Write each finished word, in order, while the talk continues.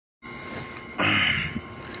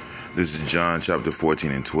This is John chapter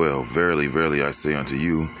 14 and 12. Verily, verily, I say unto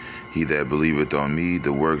you, he that believeth on me,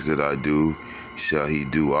 the works that I do, shall he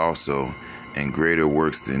do also, and greater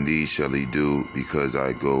works than these shall he do, because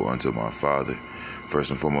I go unto my Father.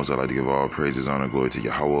 First and foremost, I'd like to give all praises, honor, glory to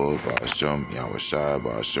Yahweh, Ba'ashem, Yahweh Shai,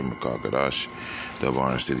 Ba'ashem, Rakakadash, the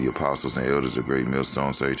honor city apostles and elders of Great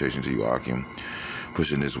Millstone. Salutation to you, Akim,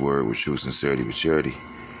 pushing this word with true sincerity, with charity.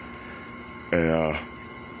 And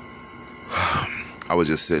I was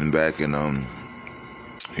just sitting back and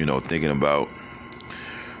thinking about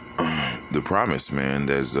the promise, man,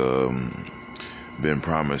 that's been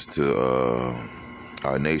promised to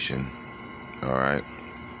our nation. All right,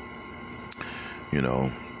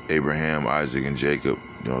 Abraham, Isaac, and Jacob,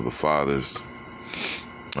 the fathers.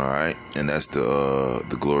 All right, and that's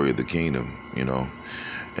the glory of the kingdom.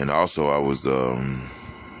 And also I was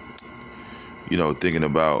thinking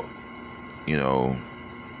about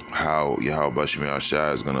how Yahweh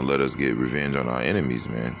Shai is going to let us get revenge on our enemies,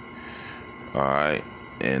 man. All right.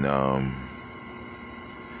 And,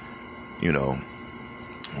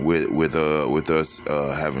 with us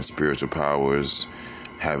having spiritual powers,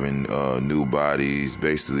 having new bodies,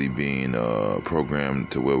 basically being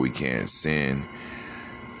programmed to where we can't sin,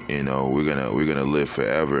 we're gonna live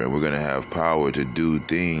forever, and we're gonna have power to do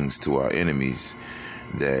things to our enemies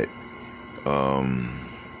that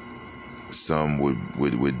some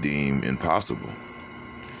would deem impossible.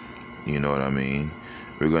 You know what I mean?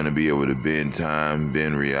 We're going to be able to bend time,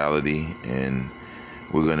 bend reality, and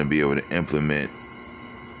we're going to be able to implement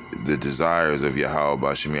the desires of Yahweh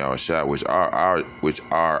B'Shem Yahweh Shai, which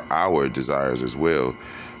are our desires as well,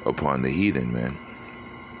 upon the heathen, man.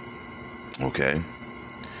 Okay?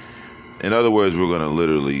 In other words, we're going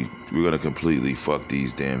to completely fuck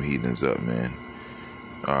these damn heathens up, man.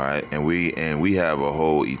 All right, and we have a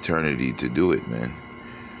whole eternity to do it, man.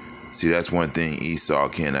 See, that's one thing Esau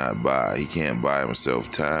cannot buy. He can't buy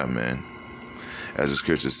himself time, man. As the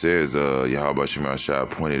scripture says, Yahweh Shema Shai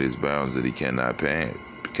pointed his bounds that he cannot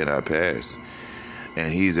pass,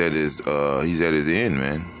 and he's at his end,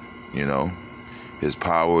 man. His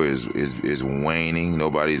power is waning.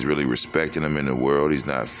 Nobody's really respecting him in the world. He's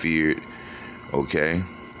not feared. Okay,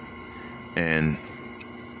 and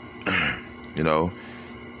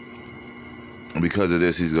because of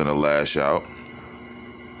this, he's gonna lash out,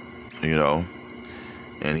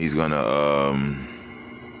 and he's gonna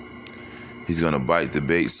bite the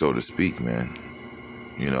bait, so to speak, man.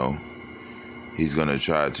 He's gonna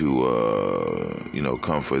try to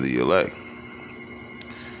come for the elect,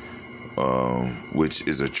 which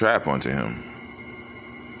is a trap unto him.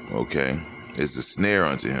 Okay, it's a snare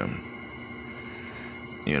unto him.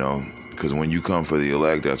 Because when you come for the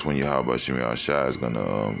elect, that's when Yahweh Shai is going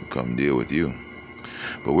to come deal with you.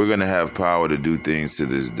 But we're going to have power to do things to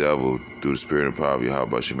this devil through the spirit and power of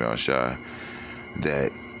Yahweh Shai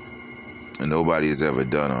that nobody has ever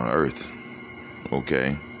done on earth.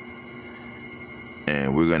 Okay?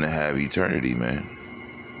 And we're going to have eternity, man.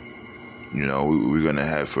 We're going to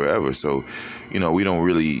have forever. So, we don't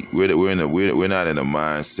really, we're not in a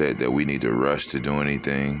mindset that we need to rush to do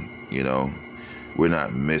anything, We're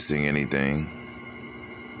not missing anything,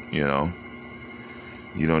 You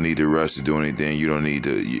don't need to rush to do anything. You don't need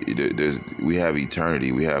to. We have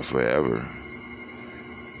eternity. We have forever.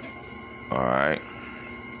 All right.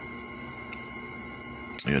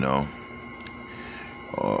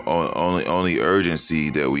 Only urgency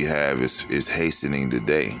that we have is hastening the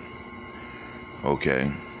day.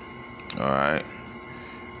 Okay. All right.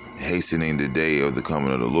 Hastening the day of the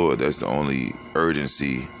coming of the Lord. That's the only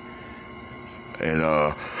urgency. And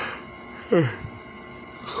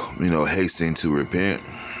hastening to repent,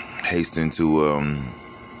 hastening to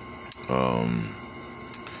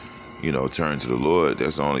turn to the Lord.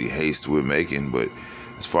 That's the only haste we're making. But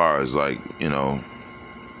as far as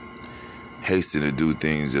hastening to do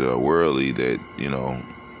things that are worldly, that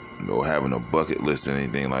or having a bucket list or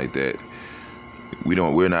anything like that,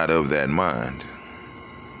 we're not of that mind,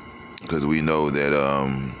 because we know that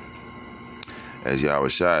as Yahweh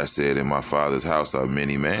Shai said, in my Father's house are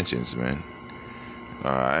many mansions, man.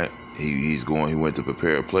 All right. He went to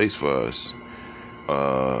prepare a place for us,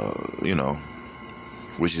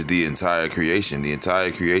 which is the entire creation. The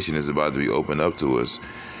entire creation is about to be opened up to us.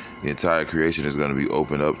 The entire creation is going to be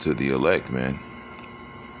opened up to the elect, man.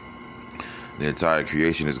 The entire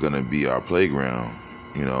creation is going to be our playground,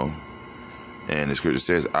 And the scripture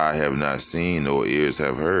says, "I have not seen, nor ears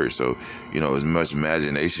have heard." So, as much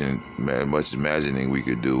imagining we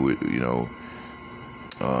could do with,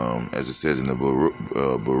 as it says in the Baruch,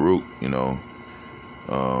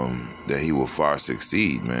 that he will far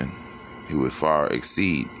succeed, man. He would far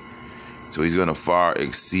exceed, So he's going to far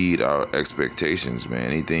exceed our expectations, man.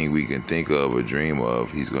 Anything we can think of or dream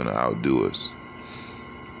of, he's going to outdo us.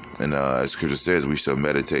 And as Scripture says, we shall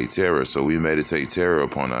meditate terror. So we meditate terror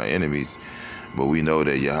upon our enemies. But we know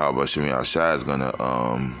that Yahweh Shem Yahshai is going to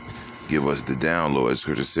give us the download. As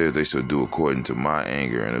Scripture says, they shall do according to my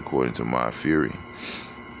anger and according to my fury.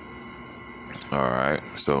 All right.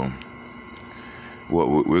 So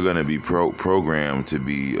what we're going to be programmed to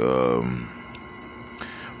be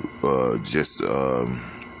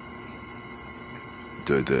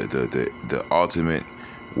the ultimate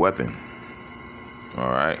weapon. All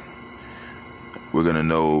right, we're gonna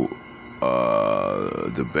know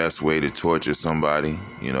the best way to torture somebody.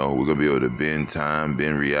 You know, we're gonna be able to bend time,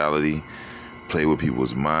 bend reality, play with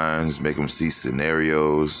people's minds, make them see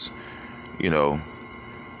scenarios. You know,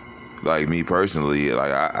 like me personally,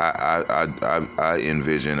 like I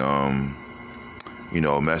envision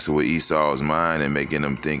messing with Esau's mind and making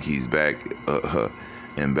him think he's back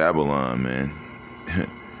in Babylon, man.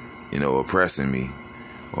 Oppressing me.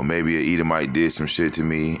 Or maybe an Edomite did some shit to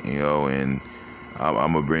me, and I'm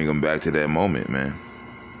going to bring him back to that moment, man.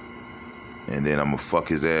 And then I'm going to fuck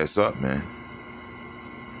his ass up, man.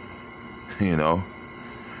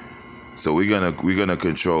 So we're gonna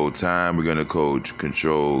control time. We're going to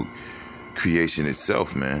control creation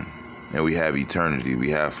itself, man. And we have eternity.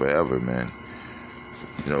 We have forever, man.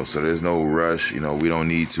 So there's no rush. We don't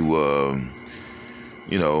need to,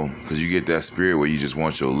 because you get that spirit where you just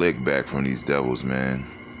want your lick back from these devils, man.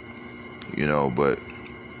 But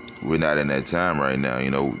we're not in that time right now.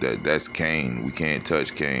 That's Cain. We can't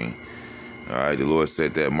touch Cain. All right, the Lord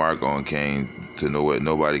set that mark on Cain to know what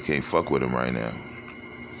nobody can't fuck with him right now.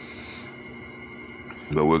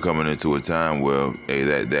 But we're coming into a time where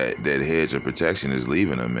that hedge of protection is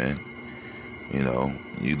leaving him, man.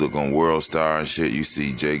 You look on World Star and shit, you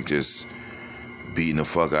see Jake just beating the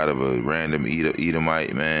fuck out of a random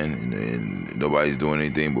Edomite, man, and nobody's doing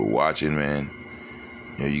anything but watching, man.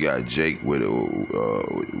 You got Jake with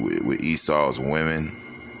Esau's women.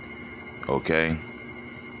 Okay,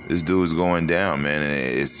 this dude's going down, man, and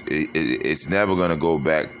it's never gonna go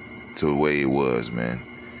back to the way it was, man.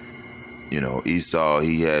 Esau,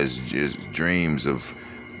 he has just dreams of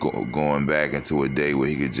going back into a day where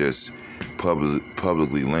he could just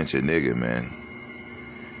publicly lynch a nigga, man.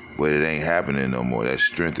 But it ain't happening no more. That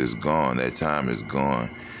strength is gone. That time is gone.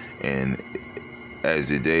 And as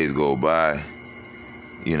the days go by,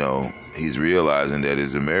 he's realizing that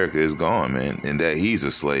his America is gone, man, and that he's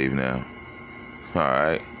a slave now. All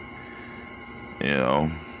right.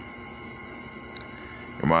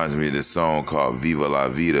 Reminds me of this song called Viva La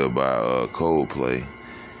Vida by Coldplay.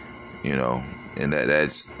 And that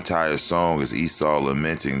entire song is Esau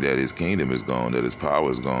lamenting that his kingdom is gone, that his power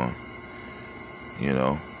is gone.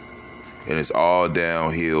 And it's all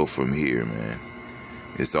downhill from here, man.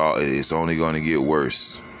 It's only going to get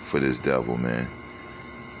worse for this devil, man.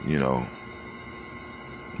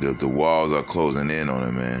 The walls are closing in on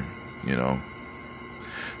him, man.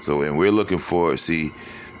 So, and we're looking for, see,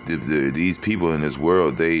 these people in this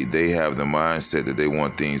world, they have the mindset that they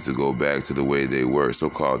want things to go back to the way they were,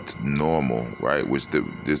 so-called normal, right? Which there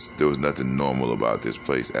was nothing normal about this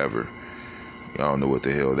place ever. I don't know what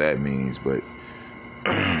the hell that means, but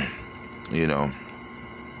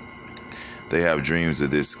they have dreams of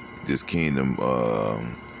this kingdom,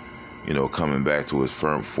 coming back to its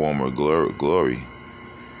former glory.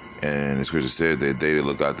 And the scripture says that they that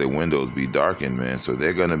look out their windows be darkened, man. So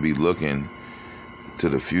they're gonna be looking to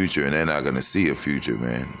the future, and they're not gonna see a future,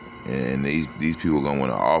 man. And these people are gonna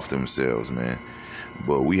want to off themselves, man.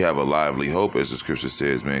 But we have a lively hope, as the scripture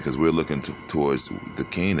says, man, because we're looking towards the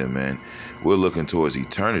kingdom, man. We're looking towards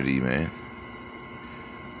eternity, man.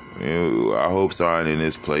 Our hopes aren't in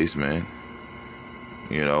this place, man.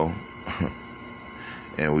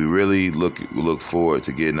 And we really look forward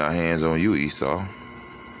to getting our hands on you, Esau.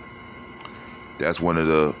 That's one of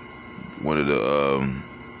the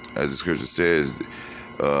as the scripture says,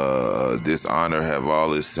 dishonor have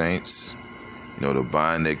all his saints, to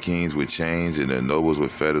bind their kings with chains and their nobles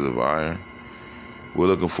with fetters of iron. We're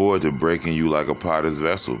looking forward to breaking you like a potter's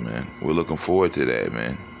vessel, man. We're looking forward to that,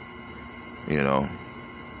 man.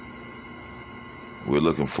 We're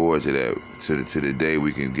looking forward to that, to the day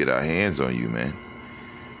we can get our hands on you, man.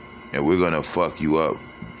 And we're gonna fuck you up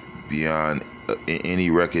beyond any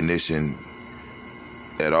recognition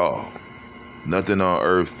at all. Nothing on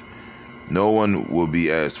earth, no one will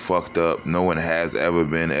be as fucked up, no one has ever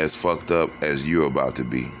been as fucked up as you're about to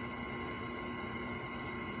be.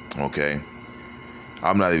 Okay?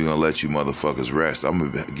 I'm not even gonna let you motherfuckers rest. I'm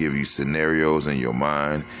gonna give you scenarios in your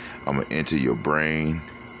mind. I'm gonna enter your brain.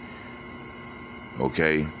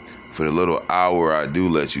 Okay? For the little hour I do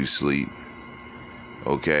let you sleep,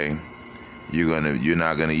 okay? You're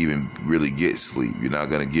not gonna even really get sleep. You're not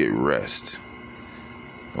gonna get rest.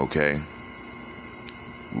 Okay?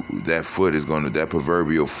 That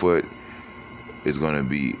proverbial foot is gonna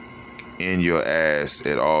be in your ass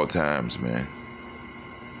at all times, man.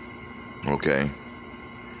 Okay?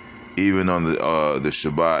 Even on the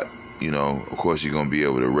Shabbat, of course you're gonna be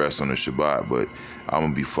able to rest on the Shabbat, but I'm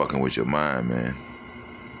gonna be fucking with your mind, man.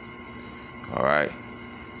 Alright?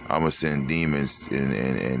 I'm gonna send demons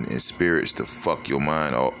and spirits to fuck your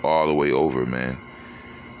mind all the way over, man.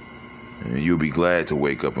 And you'll be glad to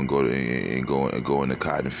wake up and go in the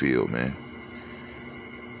cotton field, man.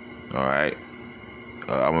 All right,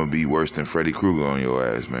 I'm gonna be worse than Freddy Krueger on your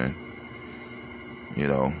ass, man.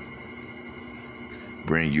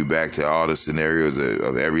 Bring you back to all the scenarios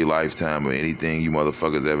of every lifetime or anything you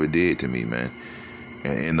motherfuckers ever did to me, man.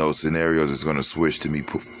 And in those scenarios, it's gonna switch to me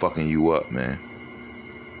fucking you up, man.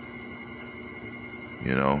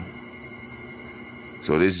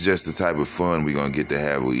 So this is just the type of fun we're gonna get to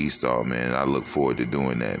have with Esau, man. I look forward to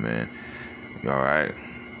doing that, man. All right.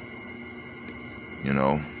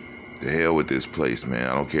 The hell with this place, man.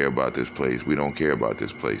 I don't care about this place. We don't care about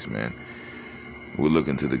this place, man. We're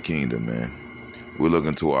looking to the kingdom, man. We're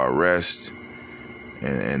looking to our rest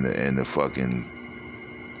and the fucking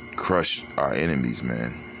crush our enemies,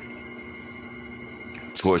 man.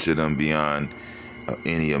 Torture them beyond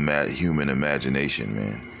any human imagination,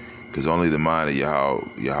 man. Because only the mind of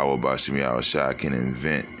Yahweh Bashim Yahushua can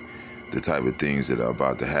invent the type of things that are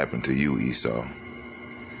about to happen to you, Esau.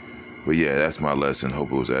 But yeah, that's my lesson.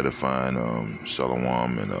 Hope it was edifying.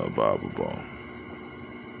 Shalom and Bible Ball.